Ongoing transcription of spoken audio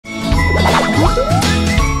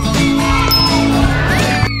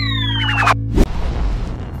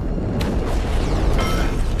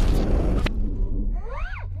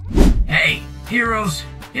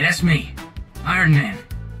It's me, Iron Man,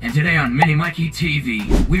 and today on Mini Mikey TV,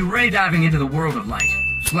 we're ray-diving into the world of light,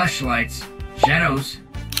 fleshlights, shadows,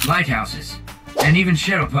 lighthouses, and even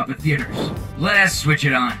shadow puppet theaters. Let us switch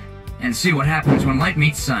it on and see what happens when light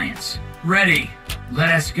meets science. Ready? Let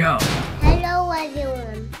us go. Hello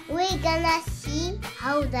everyone. We're gonna see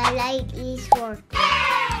how the light is working.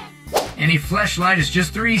 Any fleshlight is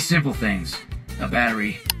just three simple things: a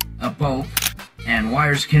battery, a bulb, and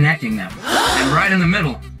wires connecting them. And right in the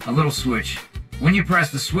middle, a little switch. When you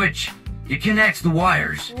press the switch, it connects the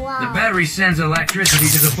wires. Wow. The battery sends electricity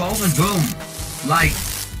to the bulb and boom, light.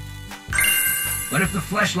 But if the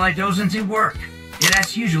fleshlight doesn't work, it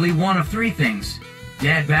has usually one of three things: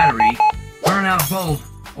 dead battery, burnout bulb,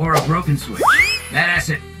 or a broken switch. That's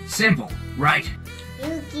it. Simple, right?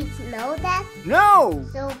 You kids know that? No!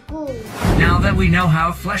 So cool. Now that we know how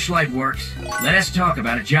a fleshlight works, let us talk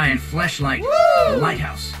about a giant fleshlight, the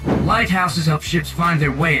lighthouse. Lighthouses help ships find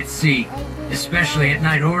their way at sea, especially at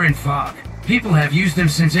night or in fog. People have used them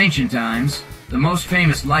since ancient times. The most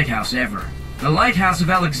famous lighthouse ever, the Lighthouse of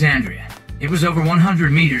Alexandria. It was over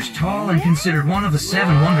 100 meters tall and considered one of the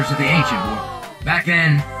 7 wonders of the ancient world. Back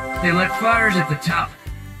then, they lit fires at the top.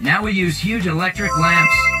 Now we use huge electric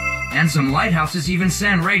lamps, and some lighthouses even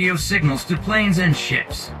send radio signals to planes and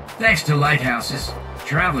ships. Thanks to lighthouses,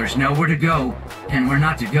 travelers know where to go and where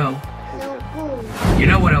not to go. So cool. You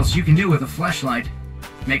know what else you can do with a fleshlight?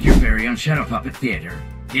 Make your very own shadow puppet theater.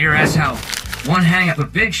 Here is how. 1. Hang up a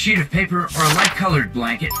big sheet of paper or a light-colored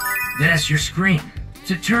blanket. That's your screen.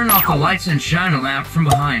 To turn off the lights and shine a lamp from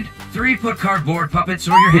behind. 3. Put cardboard puppets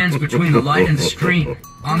or your hands between the light and the screen.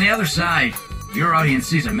 On the other side, your audience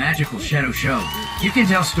sees a magical shadow show. You can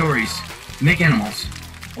tell stories, make animals,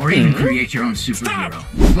 or even create your own superhero.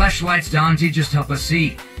 Fleshlights don't just help us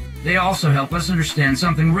see. They also help us understand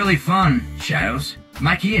something really fun: shadows.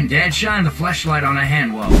 Mikey and Dad shine the fleshlight on a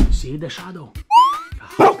hand wall. See the shadow?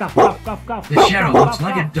 Cough, cough, cough, cough. The shadow looks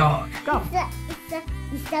like a dog.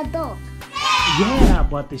 It's a dog. Yeah,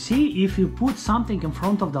 but you see, if you put something in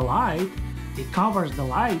front of the light, it covers the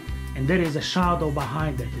light, and there is a shadow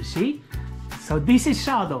behind it, you see? So this is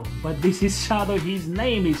Shadow, but this is Shadow, his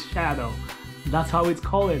name is Shadow. That's how it's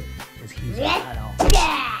called, because he's a shadow.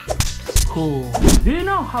 Cool. Do you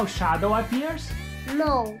know how Shadow appears?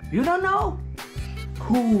 No. You don't know?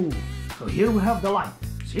 Cool. So here we have the light,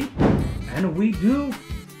 see? And we do,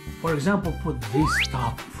 for example, put this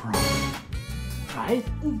top front, right?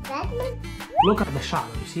 Is that one? Look at the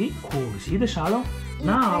shadow, you see? Cool, you see the shadow?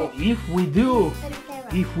 Now, if we do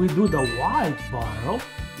the white bottle,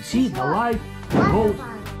 you see the light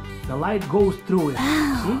goes through it.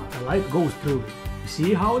 See? The light goes through it. You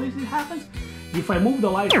see how this happens? If I move the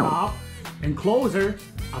light up and closer,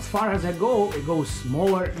 as far as I go, it goes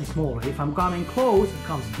smaller and smaller. If I'm coming close, it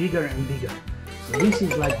becomes bigger and bigger. So this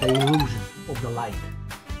is like the illusion of the light.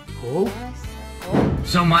 Cool?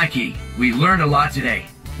 So Mikey, we learned a lot today.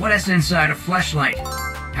 What is inside a fleshlight,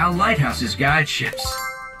 how lighthouses guide ships,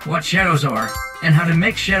 what shadows are, and how to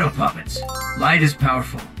make shadow puppets. Light is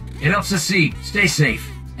powerful. It helps us see, stay safe,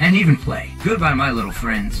 and even play. Goodbye, my little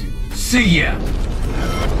friends. See ya!